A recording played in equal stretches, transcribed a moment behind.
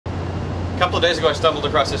couple of days ago I stumbled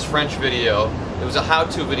across this French video. It was a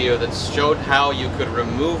how-to video that showed how you could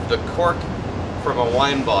remove the cork from a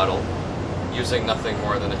wine bottle using nothing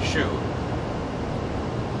more than a shoe.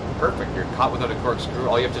 Perfect. You're caught without a corkscrew.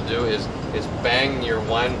 All you have to do is bang your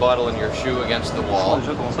wine bottle and your shoe against the wall,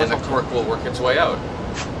 and the cork will work its way out.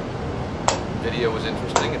 Video was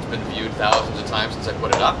interesting. It's been viewed thousands of times since I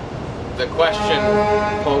put it up. The question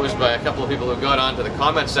posed by a couple of people who got onto the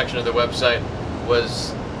comments section of the website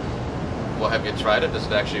was, well, have you tried it? Does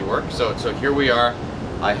it actually work? So here we are.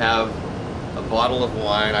 I have a bottle of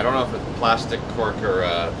wine. I don't know if a plastic cork or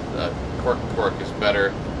a cork is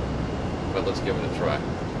better, but let's give it a try.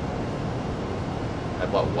 I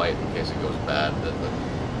bought white in case it goes bad, that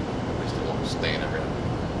at least it won't stain everything.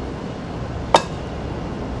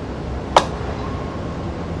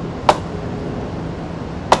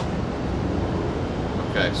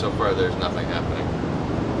 Okay, so far there's nothing happening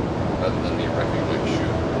other than me wrecking my shoe.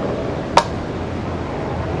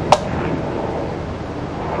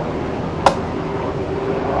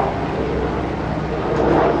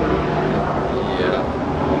 Yeah.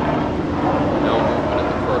 No movement in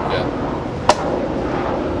the cork yet.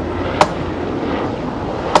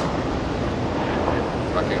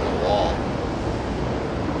 Wrecking the wall.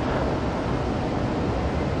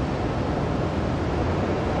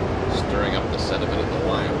 Stirring up the sediment in the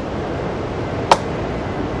wine.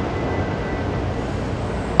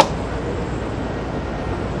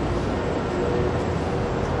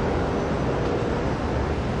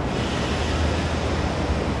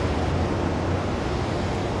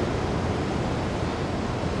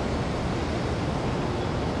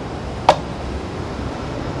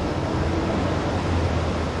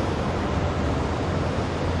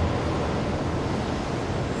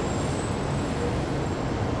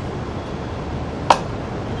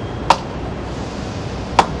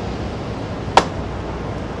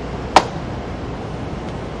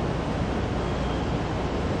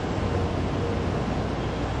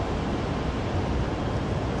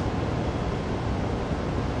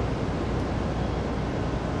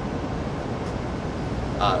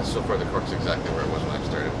 So far the cork's exactly where it was when I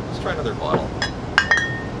started. Let's try another bottle.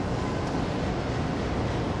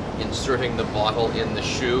 Inserting the bottle in the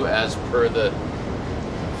shoe as per the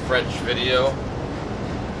French video.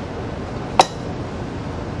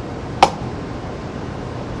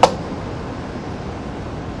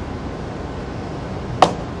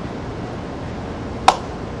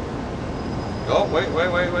 Oh, wait.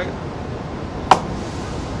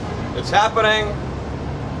 It's happening!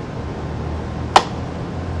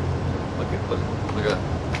 Look at that.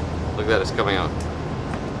 Look at that, it's coming out.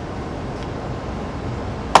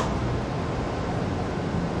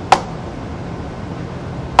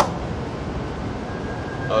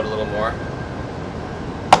 Out a little more.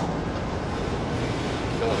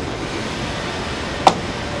 Killing me.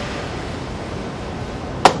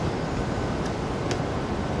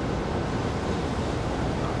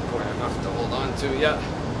 Not quite enough to hold on to yet.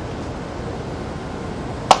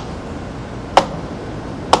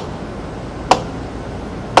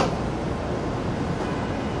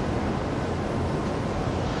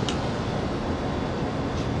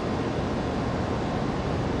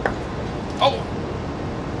 Oh!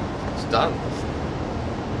 It's done.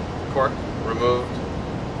 Cork removed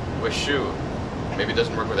with shoe. Maybe it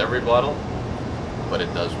doesn't work with every bottle, but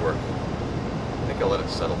it does work. I think I'll let it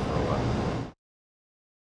settle for a while.